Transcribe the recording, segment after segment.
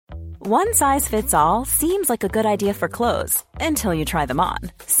One size fits all seems like a good idea for clothes until you try them on.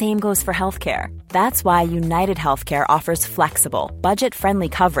 Same goes for healthcare. That's why United Healthcare offers flexible, budget-friendly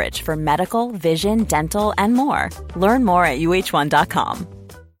coverage for medical, vision, dental, and more. Learn more at uh1.com.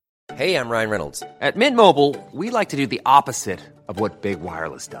 Hey, I'm Ryan Reynolds. At Mint Mobile, we like to do the opposite of what Big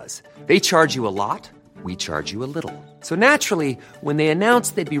Wireless does. They charge you a lot, we charge you a little. So naturally, when they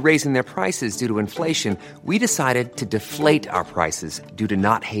announced they'd be raising their prices due to inflation, we decided to deflate our prices due to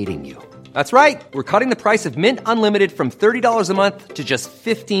not hating you. That's right. We're cutting the price of Mint Unlimited from $30 a month to just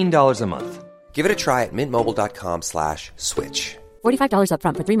 $15 a month. Give it a try at mintmobile.com/switch. $45 up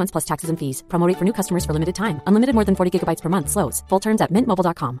front for 3 months plus taxes and fees. Promo rate for new customers for limited time. Unlimited more than 40 gigabytes per month. Slows full terms at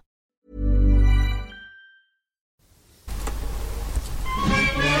mintmobile.com.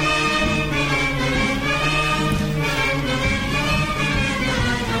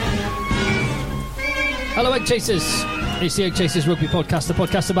 Hello, Egg Chasers. It's the Egg Chasers Rugby Podcast, the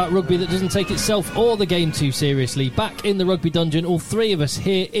podcast about rugby that doesn't take itself or the game too seriously. Back in the rugby dungeon, all three of us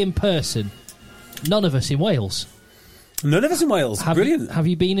here in person. None of us in Wales. None of us in Wales. Brilliant. Have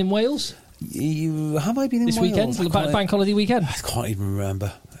you been in Wales? Have I been in this Wales? weekend? Bank holiday weekend? I can't even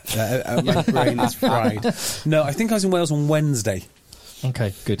remember. My brain is fried. No, I think I was in Wales on Wednesday.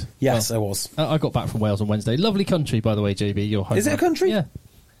 Okay, good. Yes, well, I was. I got back from Wales on Wednesday. Lovely country, by the way, JB. Your home. Is it a country? Yeah.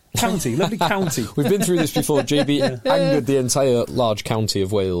 County, lovely county. We've been through this before. JB angered the entire large county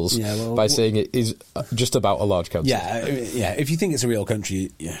of Wales by saying it is just about a large county. Yeah. If you think it's a real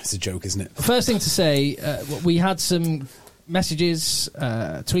country, it's a joke, isn't it? First thing to say, we had some messages,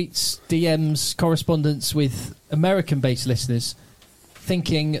 tweets, DMs, correspondence with American-based listeners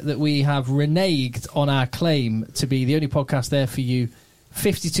thinking that we have reneged on our claim to be the only podcast there for you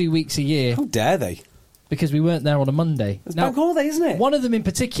 52 weeks a year. How dare they? Because we weren't there on a Monday. It's bank holiday, isn't it? One of them in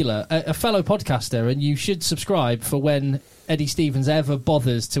particular, a fellow podcaster, and you should subscribe for when Eddie Stevens ever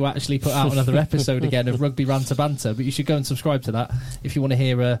bothers to actually put out another episode again of Rugby Ranter Banter. But you should go and subscribe to that if you want to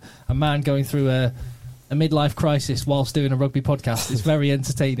hear a man going through a midlife crisis whilst doing a rugby podcast. It's very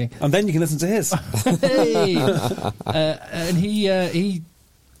entertaining. And then you can listen to his. Hey! And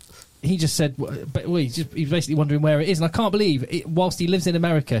he just said, he's basically wondering where it is. And I can't believe, whilst he lives in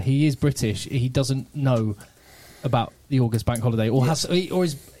America, he is British, he doesn't know about the August bank holiday, or has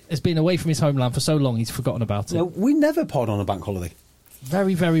been away from his homeland for so long he's forgotten about it. No, we never pod on a bank holiday.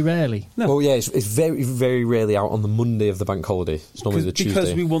 Very, very rarely. No. Well, yeah, it's very, very rarely out on the Monday of the bank holiday. It's normally the Tuesday.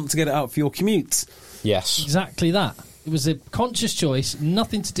 Because we want to get it out for your commute. Yes. Exactly that. It was a conscious choice,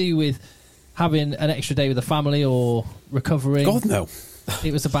 nothing to do with having an extra day with the family or recovering. God, no.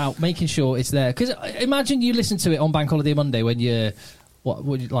 It was about making sure it's there. Because imagine you listen to it on Bank Holiday Monday when you're,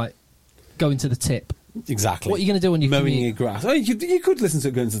 going to the tip. Exactly. What are you going to do on your mowing commute? your grass? Oh, you could listen to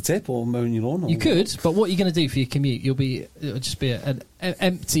it going to the tip or mowing your lawn. You could, but what are you going to do for your commute? It'll just be an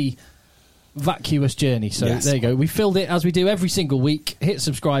empty, vacuous journey. So There you go. We filled it as we do every single week. Hit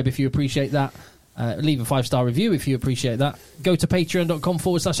subscribe if you appreciate that. Leave a 5-star review if you appreciate that. Go to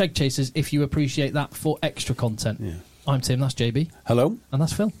patreon.com/eggchasers if you appreciate that for extra content. Yeah. I'm Tim, that's JB. Hello. And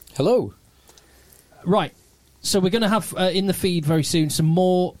that's Phil. Hello. Right, so we're going to have in the feed very soon some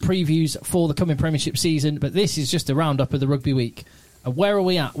more previews for the coming Premiership season, but this is just a roundup of the rugby week. Where are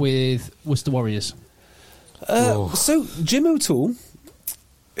we at with Worcester Warriors? So Jim O'Toole,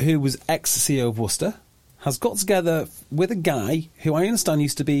 who was ex-CEO of Worcester, has got together with a guy who I understand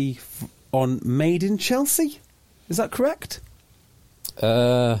used to be on Made in Chelsea. Is that correct?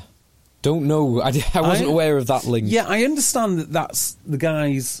 Don't know. I wasn't aware of that link. Yeah, I understand that that's the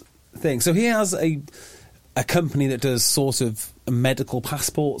guy's thing. So he has a company that does sort of medical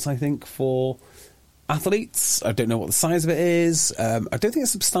passports, I think, for athletes. I don't know what the size of it is. I don't think it's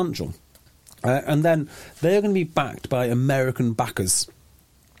substantial. And then they're going to be backed by American backers,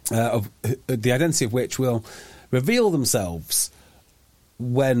 of the identity of which will reveal themselves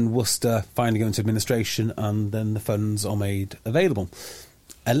when Worcester finally go into administration and then the funds are made available.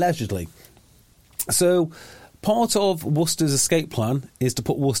 Allegedly. So part of Worcester's escape plan is to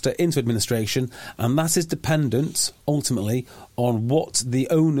put Worcester into administration, and that is dependent ultimately on what the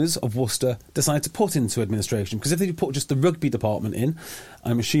owners of Worcester decide to put into administration. Because if they put just the rugby department in,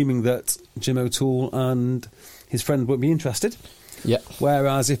 I'm assuming that Jim O'Toole and his friend won't be interested. Yeah.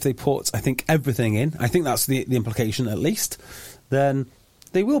 Whereas if they put, I think, everything in, I think that's the implication at least, then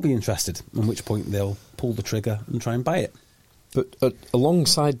they will be interested, at which point they'll pull the trigger and try and buy it. But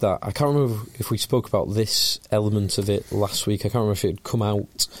alongside that, I can't remember if we spoke about this element of it last week. I can't remember if it had come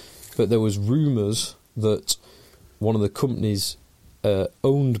out, but there was rumours that one of the companies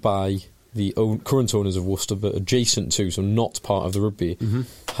owned by the current owners of Worcester, but adjacent to, so not part of the rugby,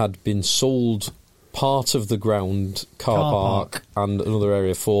 had been sold part of the ground, car park, and another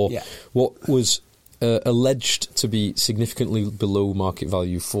area for what was alleged to be significantly below market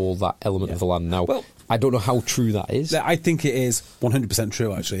value for that element of the land. Now, I don't know how true that is. I think it is 100%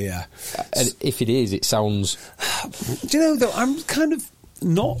 true, actually, yeah. And if it is, it sounds... Do you know, though, I'm kind of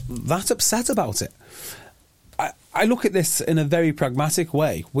not that upset about it. I look at this in a very pragmatic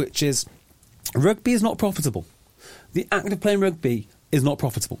way, which is rugby is not profitable. The act of playing rugby is not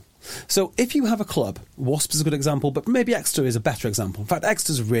profitable. So if you have a club, Wasps is a good example, but maybe Exeter is a better example. In fact,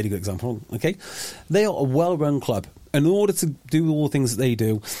 Exeter's a really good example, okay? They are a well-run club. In order to do all the things that they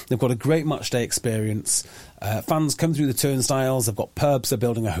do, they've got a great match day experience. Fans come through the turnstiles. They've got pubs. They're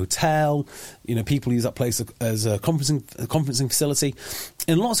building a hotel. You know, people use that place as a conferencing facility.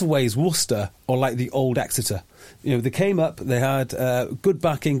 In lots of ways, Worcester are like the old Exeter. You know, they came up. They had good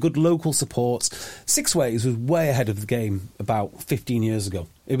backing, good local support. Six Ways was way ahead of the game about 15 years ago.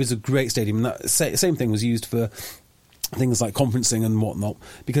 It was a great stadium. And that same thing was used for things like conferencing and whatnot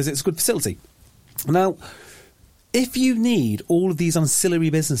because it's a good facility. Now, if you need all of these ancillary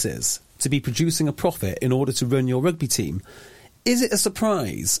businesses to be producing a profit in order to run your rugby team, is it a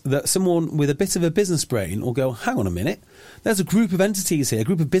surprise that someone with a bit of a business brain will go, hang on a minute, there's a group of entities here, a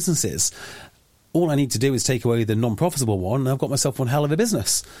group of businesses. All I need to do is take away the non-profitable one and I've got myself one hell of a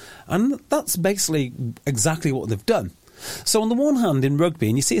business. And that's basically exactly what they've done. So on the one hand, in rugby,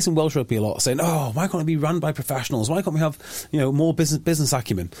 and you see this in Welsh rugby a lot, saying, oh, why can't it be run by professionals? Why can't we have, more business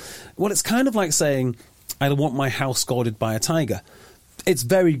acumen? Well, it's kind of like saying, I want my house guarded by a tiger. It's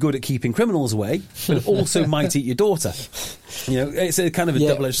very good at keeping criminals away, but it also might eat your daughter. It's a kind of a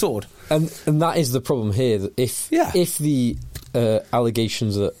double-edged sword. And that is the problem here. That if the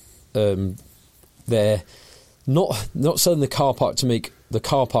allegations that they're not selling the car park to make the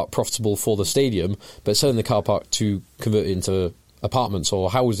car park profitable for the stadium, but selling the car park to convert it into apartments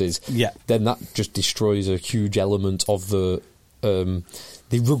or houses, then that just destroys a huge element of the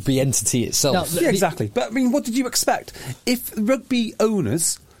rugby entity itself. Yeah, exactly. But, I mean, what did you expect? If rugby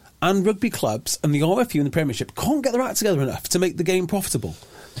owners and rugby clubs and the RFU and the Premiership can't get their act together enough to make the game profitable,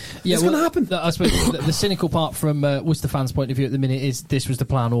 it's going to happen. I suppose the cynical part from Worcester fans' point of view at the minute is this was the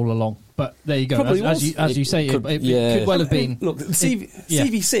plan all along. But there you go. As you say, it could well have been. Look,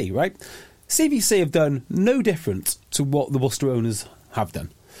 CVC, right? CVC have done no different to what the Worcester owners have done.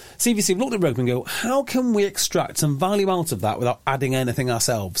 CVC have looked at rugby and go, how can we extract some value out of that without adding anything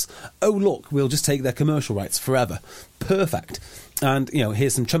ourselves? Oh, look, we'll just take their commercial rights forever. Perfect. And,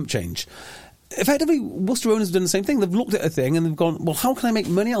 here's some chump change. Effectively, Worcester owners have done the same thing. They've looked at a thing and they've gone, well, how can I make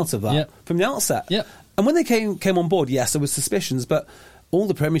money out of that from the outset? Yep. And when they came on board, yes, there was suspicions, but all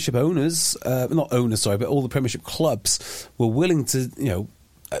the Premiership owners, but all the Premiership clubs were willing to,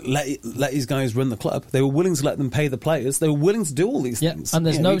 let these guys run the club. They were willing to let them pay the players. They were willing to do all these things. And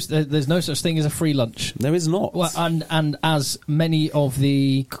there's no such thing as a free lunch. There is not. Well, and as many of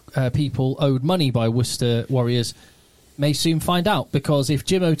the people owed money by Worcester Warriors may soon find out, because if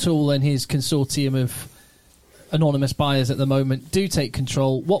Jim O'Toole and his consortium of anonymous buyers at the moment do take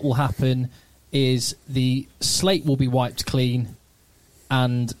control, what will happen is the slate will be wiped clean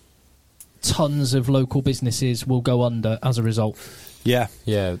and tons of local businesses will go under as a result. Yeah,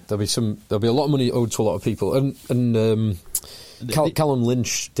 there'll be a lot of money owed to a lot of people, and Callum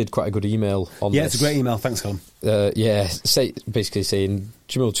Lynch did quite a good email on this. Yeah, it's a great email. Thanks, Callum. Basically saying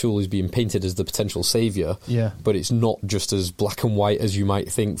Jim O'Toole is being painted as the potential saviour. Yeah, but it's not just as black and white as you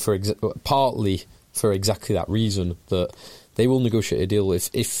might think. Partly for exactly that reason, that they will negotiate a deal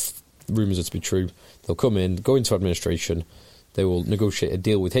if rumours are to be true. They'll come in, go into administration. They will negotiate a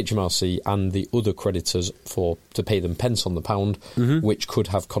deal with HMRC and the other creditors to pay them pence on the pound, which could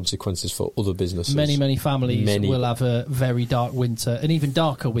have consequences for other businesses. Many families will have a very dark winter, an even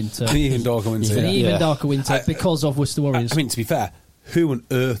darker winter. Darker winter because of Worcester Warriors. I mean, to be fair, who on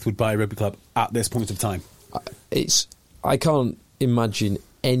earth would buy a rugby club at this point of time? I can't imagine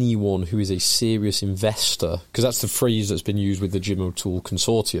anyone who is a serious investor, because that's the phrase that's been used with the Jim O'Toole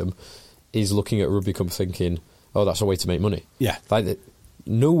consortium, is looking at a rugby club thinking, oh, that's a way to make money. Yeah.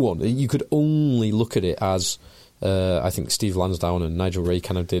 No one. You could only look at it as, I think Steve Lansdowne and Nigel Ray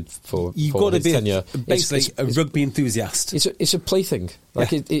kind of did for You've got to be tenure. Basically a rugby enthusiast. It's a plaything.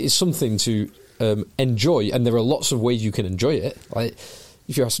 It is something to enjoy, and there are lots of ways you can enjoy it. Like,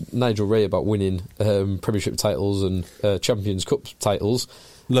 if you ask Nigel Ray about winning Premiership titles and Champions Cup titles,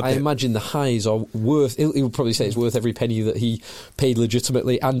 I imagine the highs are worth... He would probably say it's worth every penny that he paid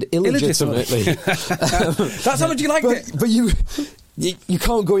legitimately and illegitimately. That's how much you liked it. But you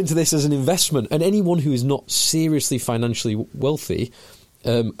can't go into this as an investment. And anyone who is not seriously financially wealthy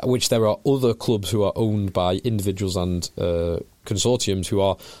which there are other clubs who are owned by individuals and consortiums who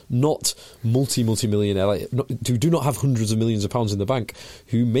are not multi-millionaire, who do not have hundreds of millions of pounds in the bank,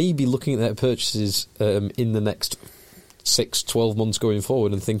 who may be looking at their purchases in the next 6-12 months going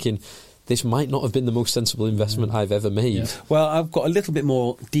forward and thinking, this might not have been the most sensible investment I've ever made. Yeah. Well, I've got a little bit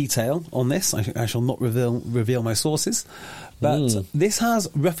more detail on this. I shall not reveal my sources. But this has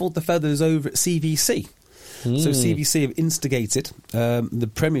ruffled the feathers over at CVC. So CVC have instigated the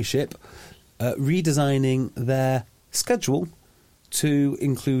Premiership redesigning their schedule to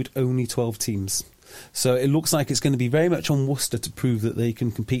include only 12 teams. So it looks like it's going to be very much on Worcester to prove that they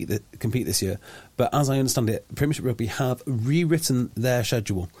can compete this year. But as I understand it, Premiership Rugby have rewritten their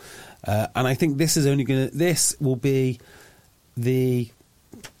schedule. And I think this will be the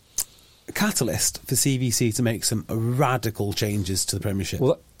catalyst for CVC to make some radical changes to the Premiership.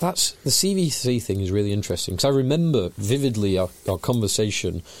 Well, that's the CVC thing is really interesting, because I remember vividly our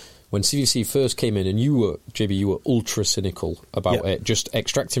conversation when CVC first came in, and you were ultra cynical about it, just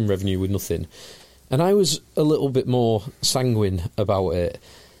extracting revenue with nothing. And I was a little bit more sanguine about it,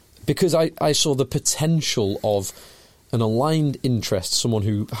 because I saw the potential of an aligned interest, someone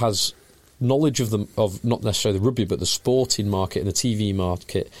who has knowledge of not necessarily the rugby, but the sporting market and the TV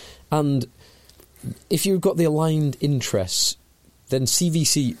market. And if you've got the aligned interests, then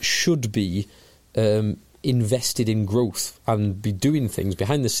CVC should be invested in growth and be doing things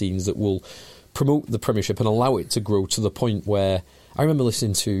behind the scenes that will promote the Premiership and allow it to grow to the point where I remember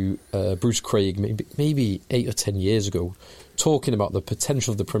listening to Bruce Craig maybe 8 or 10 years ago talking about the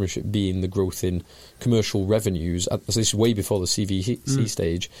potential of the Premiership being the growth in commercial revenues. This is way before the CVC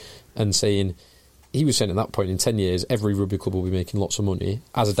stage, and he was saying at that point, in 10 years, every rugby club will be making lots of money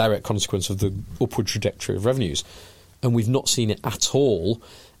as a direct consequence of the upward trajectory of revenues. And we've not seen it at all.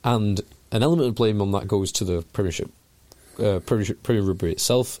 And an element of blame on that goes to the Premiership, Premier Rugby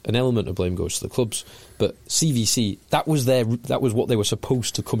itself. An element of blame goes to the clubs. But CVC, that was what they were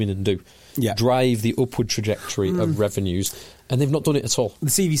supposed to come in and do. Yeah. Drive the upward trajectory of revenues. And they've not done it at all. The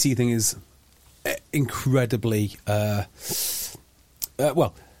CVC thing is incredibly...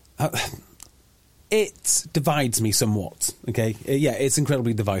 it divides me somewhat, okay? It's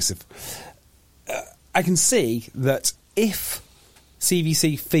incredibly divisive. I can see that if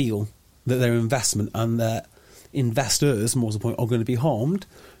CVC feel that their investment and their investors, more to the point, are going to be harmed,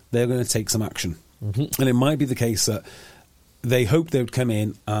 they're going to take some action. And it might be the case that they hoped they would come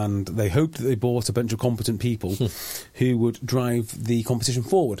in and they hoped that they bought a bunch of competent people who would drive the competition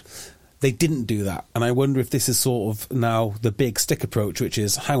forward. They didn't do that. And I wonder if this is sort of now the big stick approach, which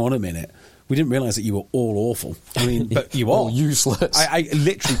is, hang on a minute, we didn't realise that you were all awful. I mean, but you are. All useless. I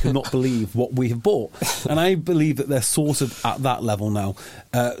literally could not believe what we have bought. And I believe that they're sort of at that level now.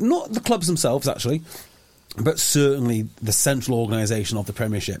 Not the clubs themselves, actually, but certainly the central organisation of the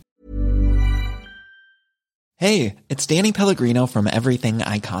Premiership. Hey, it's Danny Pellegrino from Everything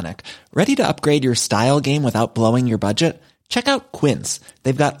Iconic. Ready to upgrade your style game without blowing your budget? Check out Quince.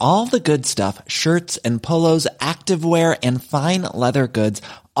 They've got all the good stuff, shirts and polos, activewear, and fine leather goods,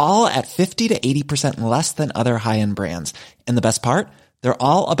 all at 50 to 80% less than other high-end brands. And the best part? They're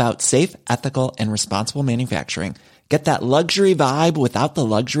all about safe, ethical, and responsible manufacturing. Get that luxury vibe without the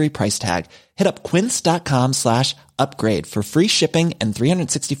luxury price tag. Hit up quince.com/upgrade for free shipping and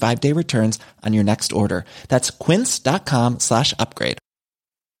 365-day returns on your next order. That's quince.com/upgrade.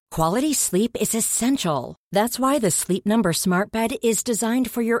 Quality sleep is essential. That's why the Sleep Number Smart Bed is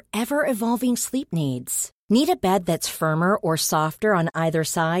designed for your ever-evolving sleep needs. Need a bed that's firmer or softer on either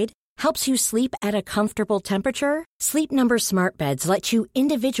side? Helps you sleep at a comfortable temperature? Sleep Number Smart Beds let you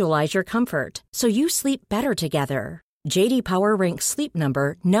individualize your comfort, so you sleep better together. J.D. Power ranks Sleep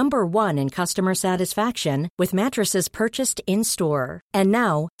Number number 1 in customer satisfaction with mattresses purchased in-store. And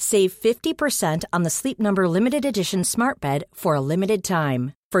now, save 50% on the Sleep Number Limited Edition Smart Bed for a limited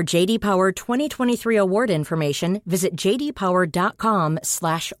time. For J.D. Power 2023 award information, visit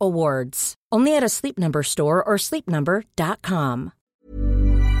jdpower.com/awards. Only at a Sleep Number store or sleepnumber.com.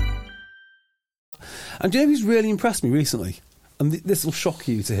 And do you know who's really impressed me recently? And this will shock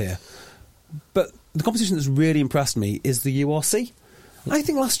you to hear. But the competition that's really impressed me is the URC. I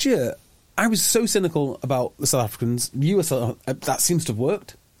think last year I was so cynical about the South Africans. That seems to have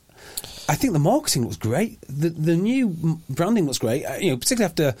worked. I think the marketing looks great. The new branding looks great. Particularly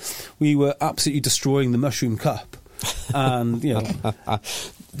after we were absolutely destroying the Mushroom Cup, and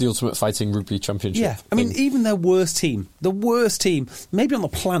the Ultimate Fighting Rugby Championship. Yeah, I mean, even their worst team, maybe on the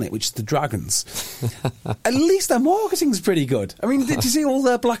planet, which is the Dragons. At least their marketing's pretty good. I mean, did you see all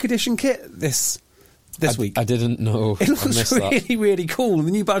their Black Edition kit this this week. I didn't know. It looks really, really cool. And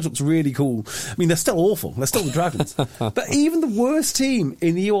the new badge looks really cool. I mean, they're still awful. They're still the Dragons. But even the worst team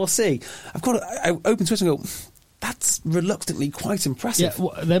in the URC, I open Twitter and go, that's reluctantly quite impressive. Yeah,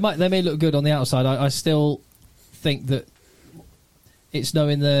 well, they may look good on the outside. I still think that it's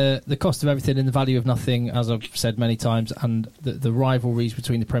knowing the cost of everything and the value of nothing, as I've said many times, and the rivalries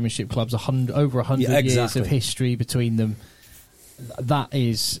between the Premiership clubs, over 100 years of history between them. That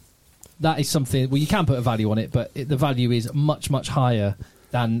is something. Well, you can put a value on it, but the value is much, much higher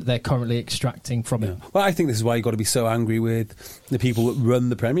than they're currently extracting from it. Well, I think this is why you've got to be so angry with the people that run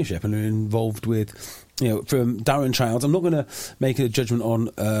the Premiership and are involved with, from Darren Childs. I'm not going to make a judgment on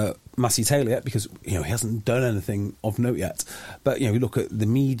Massey Taylor yet because, he hasn't done anything of note yet. But, you look at the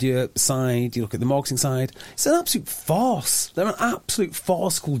media side, you look at the marketing side, it's an absolute farce. They're an absolute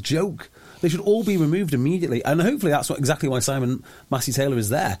farcical joke. They should all be removed immediately. And hopefully that's exactly why Simon Massey Taylor is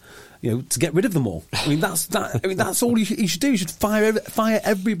there. To get rid of them all. I mean, that's all you should do. You should fire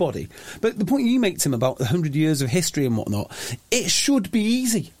everybody. But the point you make, Tim, about 100 years of history and whatnot, it should be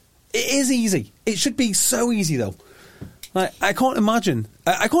easy. It is easy. It should be so easy, though. Like, I can't imagine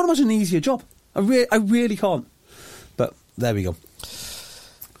an easier job. I really can't. But there we go.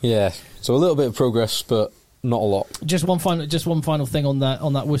 Yeah. So a little bit of progress, but not a lot. Just one final thing on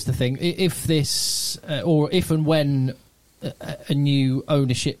that Worcester thing. If this or if and when a new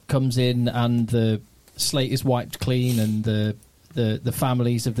ownership comes in and the slate is wiped clean and the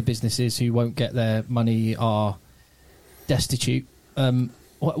families of the businesses who won't get their money are destitute,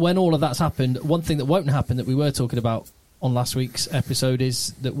 when all of that's happened, one thing that won't happen that we were talking about on last week's episode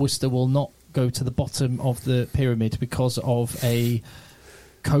is that Worcester will not go to the bottom of the pyramid because of a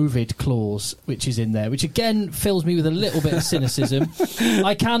COVID clause which is in there, which again fills me with a little bit of cynicism.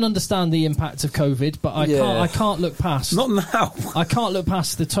 I can understand the impact of COVID, but I can't look past. Not now. I can't look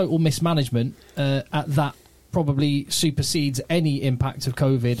past the total mismanagement at that probably supersedes any impact of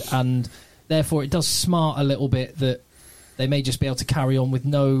COVID, and therefore it does smart a little bit that they may just be able to carry on with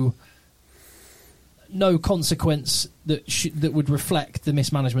no consequence that would reflect the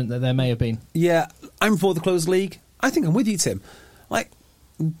mismanagement that there may have been. Yeah, I'm for the closed league. I think I'm with you, Tim.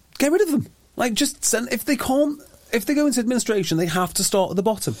 Get rid of them. Just send, if they go into administration, they have to start at the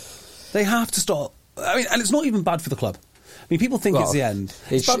bottom. They have to start. I mean, and it's not even bad for the club. I mean, people think it's the end.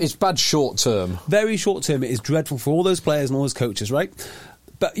 It's bad short term. Very short term. It is dreadful for all those players and all those coaches, right?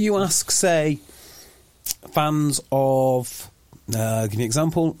 But you ask, say, fans of, give me an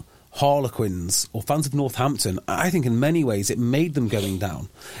example, Harlequins or fans of Northampton, I think in many ways it made them going down.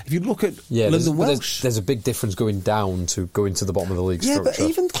 If you look at London Welsh, there's a big difference going down to going to the bottom of the league structure. Yeah, but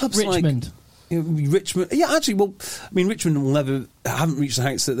even clubs Richmond. Richmond, yeah, actually, well, I mean, Richmond haven't reached the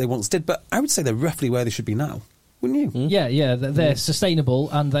heights that they once did, but I would say they're roughly where they should be now, wouldn't you? Yeah, they're sustainable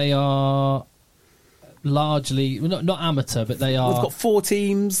and they are largely not amateur, but they are. They've got 4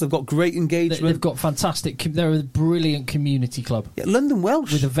 teams. They've got great engagement. They've got fantastic. They're a brilliant community club. Yeah, London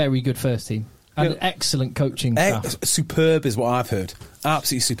Welsh with a very good first team and an excellent coaching staff. Superb is what I've heard.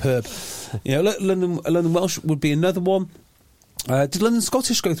 Absolutely superb. London Welsh would be another one. Did London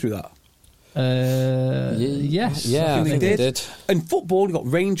Scottish go through that? Yes. Yeah, I think they did. In football, you've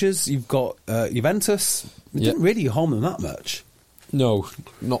got Rangers. You've got Juventus. It didn't really harm them that much. No,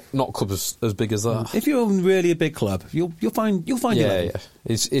 not clubs as big as that. If you're really a big club, you'll find your level.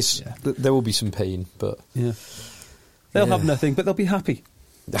 It's there will be some pain, but they'll have nothing, but they'll be happy,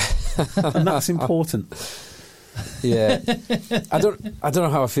 and that's important. Yeah, I don't know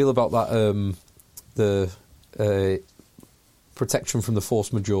how I feel about that. The protection from the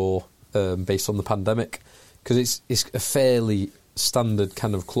force majeure based on the pandemic, because it's a fairly standard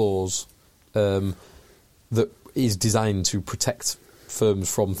kind of clause that is designed to protect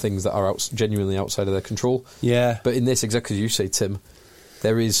firms from things that are genuinely outside of their control. Yeah. But in this, exactly as you say, Tim,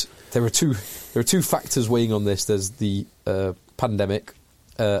 there are two factors weighing on this. There's the pandemic,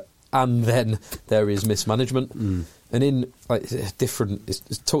 and then there is mismanagement. And in it's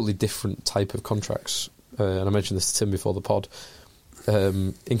a totally different type of contracts. And I mentioned this to Tim before the pod.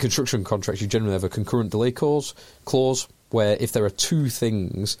 In construction contracts, you generally have a concurrent delay clause where if there are two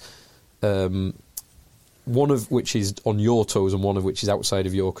things, one of which is on your toes and one of which is outside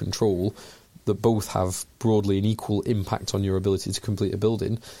of your control, that both have broadly an equal impact on your ability to complete a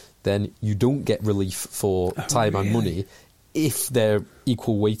building, then you don't get relief for time and money if they're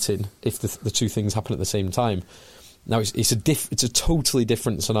equal weighting, if the two things happen at the same time. Now, it's a totally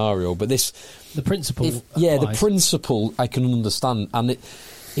different scenario, but the principle, the principle I can understand, and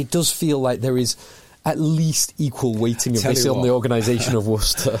it does feel like there is at least equal weighting of this on the organisation of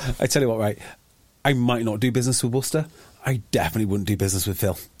Worcester. I tell you what, right, I might not do business with Worcester. I definitely wouldn't do business with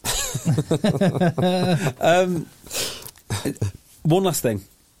Phil. One last thing.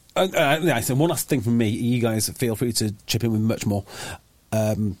 I said one last thing from me. You guys feel free to chip in with much more.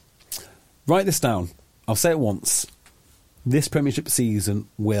 Write this down. I'll say it once. This Premiership season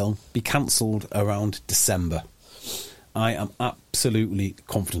will be cancelled around December. I am absolutely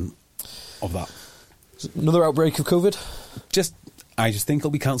confident of that. Another outbreak of COVID? I just think it'll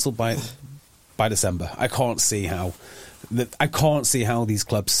be cancelled by December. I can't see how these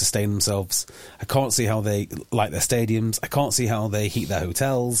clubs sustain themselves. I can't see how they light their stadiums. I can't see how they heat their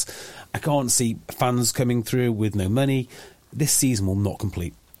hotels. I can't see fans coming through with no money. This season will not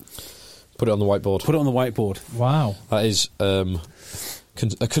complete. Put it on the whiteboard. Wow. That is a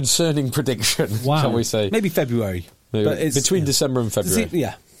concerning prediction, shall we say. Maybe February. But it's between December and February.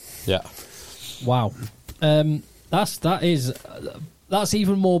 Yeah. Wow. That's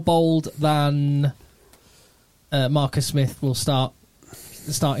even more bold than Marcus Smith will start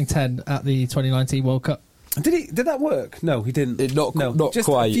starting 10 at the 2019 World Cup. Did that work? No, he didn't. Not just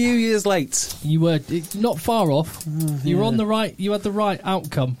quite. A few years late. You were not far off. You were on the right. You had the right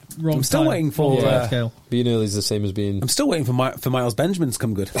outcome. Wrong. I'm still time. waiting for being early is the same as being. I'm still waiting for Miles Benjamin to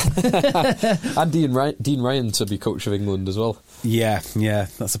come good. And Dean Ryan to be coach of England as well. Yeah,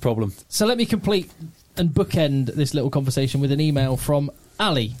 that's the problem. So let me complete and bookend this little conversation with an email from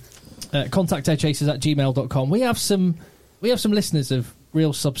Ali. contactairchasers@gmail.com. We have some listeners of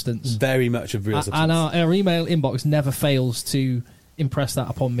real substance. Very much of real substance. And our email inbox never fails to impress that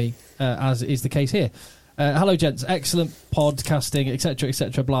upon me, as is the case here. Hello, gents. Excellent podcasting,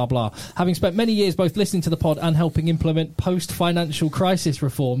 etc., blah, blah. Having spent many years both listening to the pod and helping implement post-financial crisis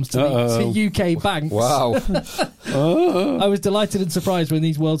reforms to UK banks. Wow. I was delighted and surprised when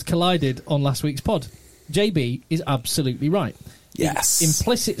these worlds collided on last week's pod. JB is absolutely right. Yes. The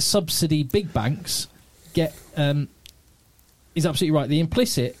implicit subsidy big banks get... is absolutely right. The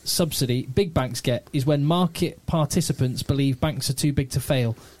implicit subsidy big banks get is when market participants believe banks are too big to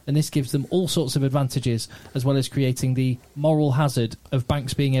fail, and this gives them all sorts of advantages, as well as creating the moral hazard of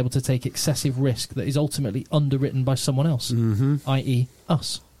banks being able to take excessive risk that is ultimately underwritten by someone else, i.e.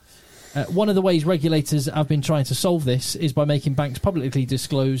 us. One of the ways regulators have been trying to solve this is by making banks publicly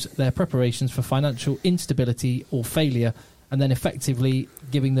disclose their preparations for financial instability or failure, and then effectively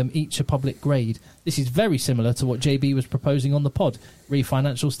giving them each a public grade. This is very similar to what JB was proposing on the pod.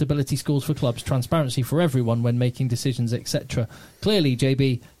 Financial stability scores for clubs, transparency for everyone when making decisions, etc. Clearly,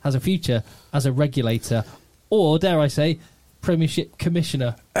 JB has a future as a regulator, or, dare I say, Premiership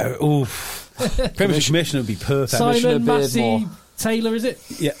Commissioner. Premiership Commissioner would be perfect. Simon Massey Taylor, is it?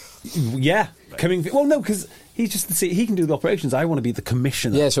 Yeah. Well, no, because he's just he can do the operations. I want to be the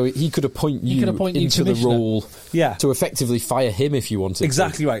commissioner. Yeah, so he could appoint you into the role to effectively fire him if you wanted.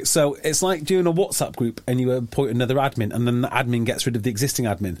 Exactly right. So it's like doing a WhatsApp group and you appoint another admin, and then the admin gets rid of the existing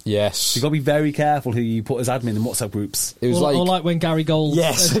admin. Yes. So you've got to be very careful who you put as admin in WhatsApp groups. It was or like when Gary Gold...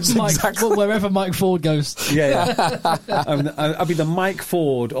 Yes, exactly. Wherever Mike Ford goes. Yeah. I'll be the Mike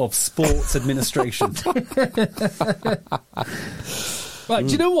Ford of sports administration. Right,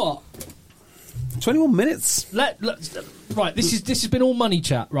 do you know what? 21 minutes. Right, this has been all money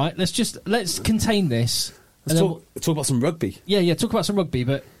chat, right? Let's contain this. Let's talk about some rugby. Yeah, talk about some rugby,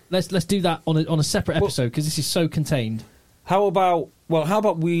 but let's do that on a separate episode because this is so contained. How about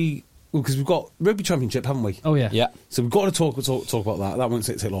we? Because we've got Rugby Championship, haven't we? Oh yeah. Yeah. So we've got to talk about that. That won't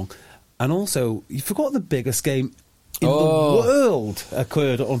take long. And also, you forgot the biggest game in the world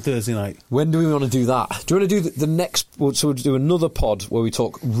occurred on Thursday night. When do we want to do that? Do you want to do the next... So we'll do another pod where we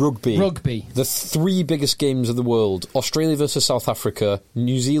talk rugby. Rugby. The three biggest games of the world. Australia versus South Africa.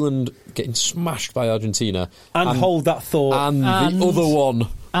 New Zealand getting smashed by Argentina. And hold that thought. And the other one.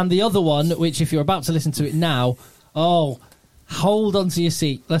 And the other one, which if you're about to listen to it now... hold on to your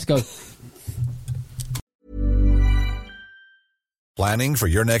seat. Let's go. Planning for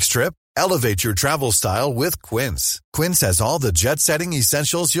your next trip? Elevate your travel style with Quince. Quince has all the jet-setting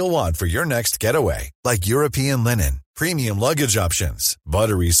essentials you'll want for your next getaway, like European linen, premium luggage options,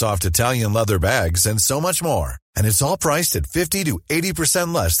 buttery soft Italian leather bags, and so much more. And it's all priced at 50 to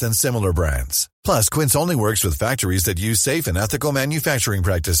 80% less than similar brands. Plus, Quince only works with factories that use safe and ethical manufacturing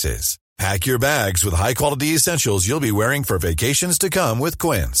practices. Pack your bags with high-quality essentials you'll be wearing for vacations to come with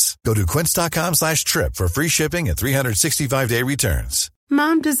Quince. Go to quince.com/trip for free shipping and 365-day returns.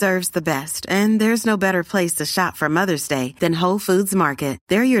 Mom deserves the best, and there's no better place to shop for Mother's Day than Whole Foods Market.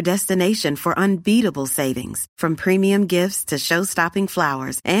 They're your destination for unbeatable savings, from premium gifts to show-stopping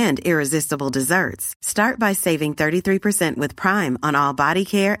flowers and irresistible desserts. Start by saving 33% with Prime on all body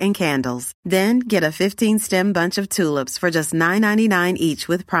care and candles. Then get a 15-stem bunch of tulips for just $9.99 each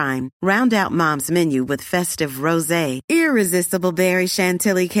with Prime. Round out Mom's menu with festive rosé, irresistible berry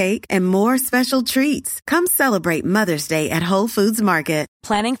chantilly cake, and more special treats. Come celebrate Mother's Day at Whole Foods Market.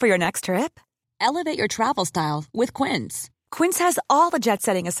 Planning for your next trip? Elevate your travel style with Quince. Quince has all the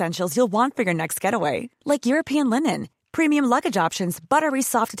jet-setting essentials you'll want for your next getaway, like European linen, premium luggage options, buttery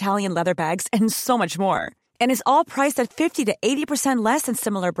soft Italian leather bags, and so much more. And is all priced at 50 to 80% less than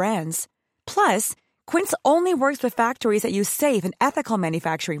similar brands. Plus, Quince only works with factories that use safe and ethical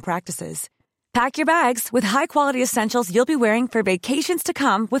manufacturing practices. Pack your bags with high-quality essentials you'll be wearing for vacations to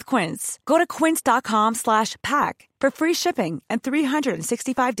come with Quince. Go to quince.com/pack for free shipping and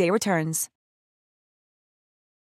 365-day returns.